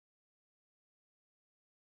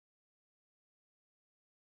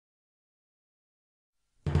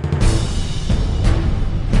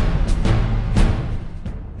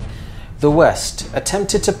The West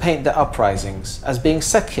attempted to paint the uprisings as being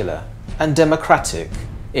secular and democratic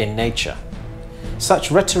in nature.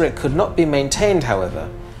 Such rhetoric could not be maintained, however,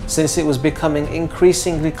 since it was becoming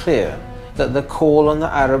increasingly clear that the call on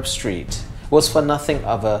the Arab street was for nothing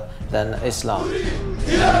other than Islam.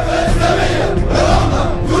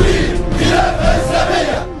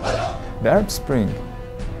 The Arab Spring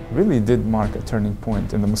really did mark a turning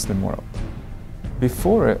point in the Muslim world.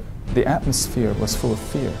 Before it, the atmosphere was full of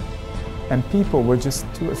fear, and people were just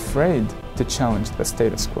too afraid to challenge the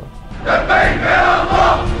status quo.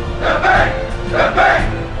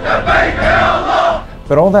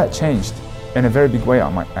 But all that changed in a very big way, I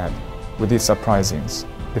might add, with these uprisings.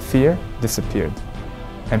 The fear disappeared,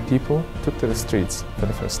 and people took to the streets for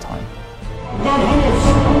the first time.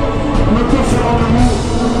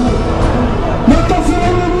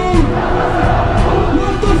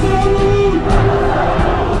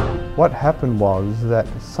 What happened was that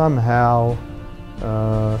somehow,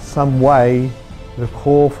 some way, the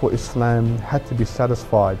call for Islam had to be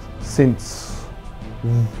satisfied, since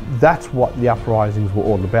that's what the uprisings were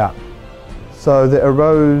all about. So there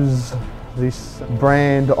arose this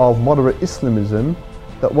brand of moderate Islamism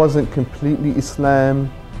that wasn't completely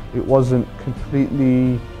Islam, it wasn't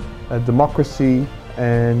completely a democracy,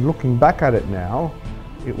 and looking back at it now,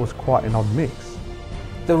 it was quite an odd mix.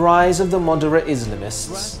 The rise of the moderate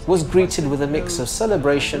Islamists was greeted with a mix of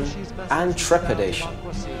celebration and trepidation.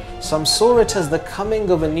 Some saw it as the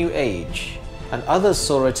coming of a new age, and others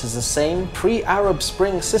saw it as the same pre-Arab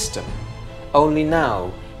Spring system, only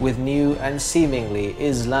now with new and seemingly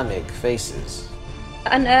Islamic faces.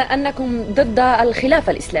 أنكم ضد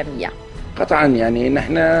الخلافة الإسلامية. قطعا يعني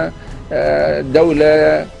نحن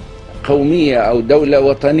دولة قومية أو دولة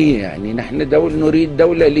وطنية، يعني نحن نريد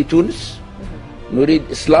دولة لتونس، نريد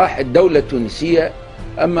إصلاح الدولة التونسية.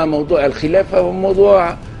 أما موضوع الخلافة هو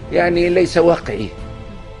موضوع يعني ليس واقعي.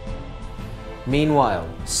 Meanwhile,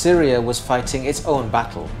 Syria was fighting its own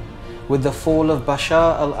battle. With the fall of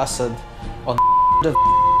Bashar al-Assad on the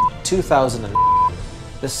 2000,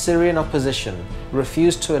 the Syrian opposition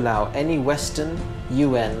refused to allow any Western,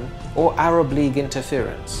 UN or Arab League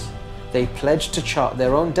interference. They pledged to chart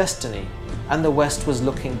their own destiny, and the West was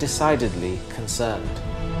looking decidedly concerned.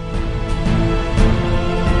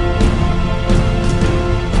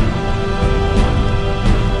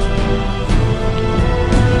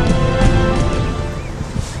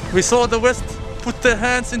 We saw the West put their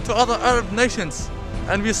hands into other Arab nations,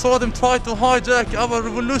 and we saw them try to hijack our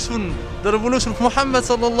revolution, the revolution of Muhammad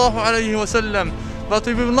sallallahu alayhi wa sallam. But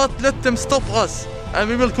we will not let them stop us, and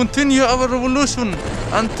we will continue our revolution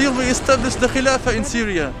until we establish the Khilafah in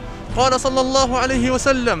Syria. قال صلى الله عليه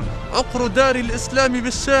وسلم: عقر دار الإسلام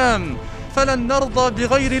بالشام، فلن نرضى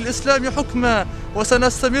بغير الإسلام حكما،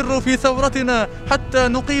 وسنستمر في ثورتنا حتى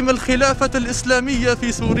نقيم الخلافة الإسلامية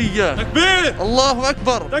في سوريا. تكبير! الله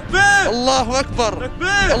أكبر! تكبير! الله أكبر!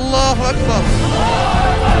 تكبير! الله أكبر!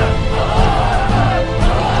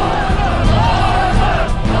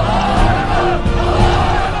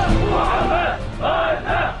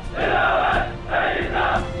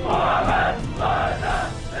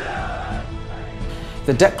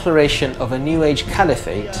 The declaration of a New Age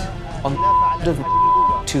Caliphate on the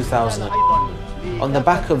 2000 on the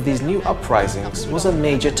back of these new uprisings was a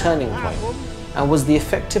major turning point and was the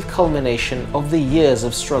effective culmination of the years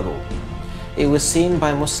of struggle. It was seen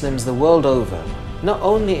by Muslims the world over, not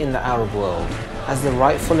only in the Arab world, as the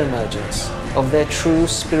rightful emergence of their true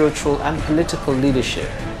spiritual and political leadership,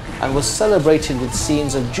 and was celebrated with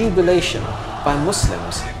scenes of jubilation by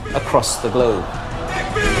Muslims across the globe.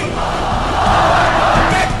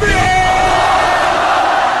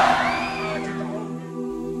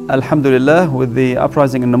 Alhamdulillah, with the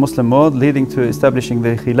uprising in the Muslim world leading to establishing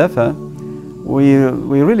the Khilafah, we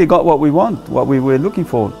really got what we want, what we were looking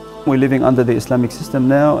for. We're living under the Islamic system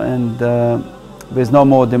now, and there's no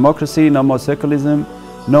more democracy, no more secularism,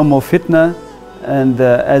 no more fitna. And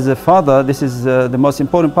as a father, this is the most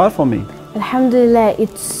important part for me. Alhamdulillah,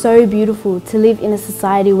 it's so beautiful to live in a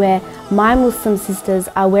society where my Muslim sisters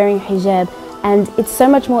are wearing hijab, and it's so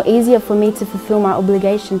much more easier for me to fulfill my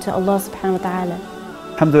obligation to Allah subhanahu wa ta'ala.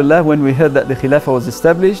 Alhamdulillah, when we heard that the Khilafah was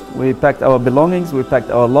established, we packed our belongings, we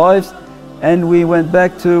packed our lives, and we went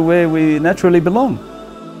back to where we naturally belong.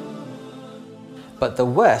 But the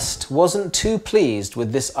West wasn't too pleased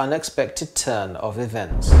with this unexpected turn of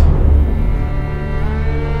events.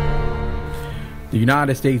 The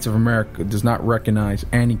United States of America does not recognize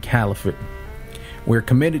any caliphate. We're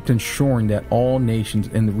committed to ensuring that all nations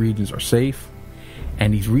in the regions are safe,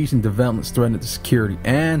 and these recent developments threaten the security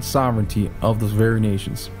and sovereignty of those very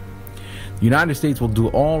nations. The United States will do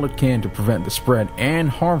all it can to prevent the spread and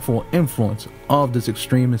harmful influence of this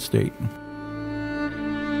extremist state.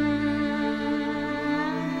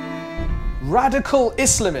 Radical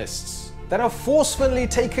Islamists that have forcefully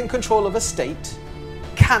taken control of a state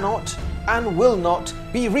cannot and will not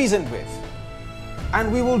be reasoned with.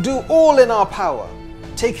 And we will do all in our power,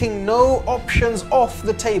 taking no options off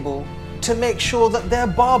the table, to make sure that their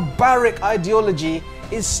barbaric ideology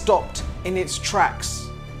is stopped in its tracks.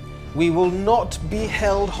 We will not be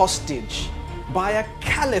held hostage by a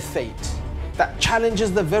caliphate that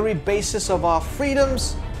challenges the very basis of our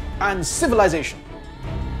freedoms and civilization.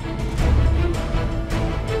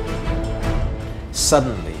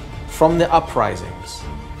 Suddenly, from the uprisings,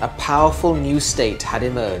 a powerful new state had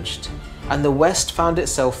emerged, and the West found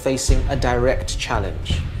itself facing a direct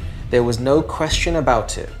challenge. There was no question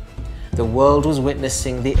about it. The world was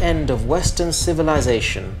witnessing the end of Western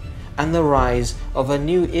civilization and the rise of a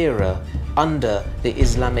new era under the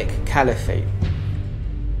Islamic Caliphate.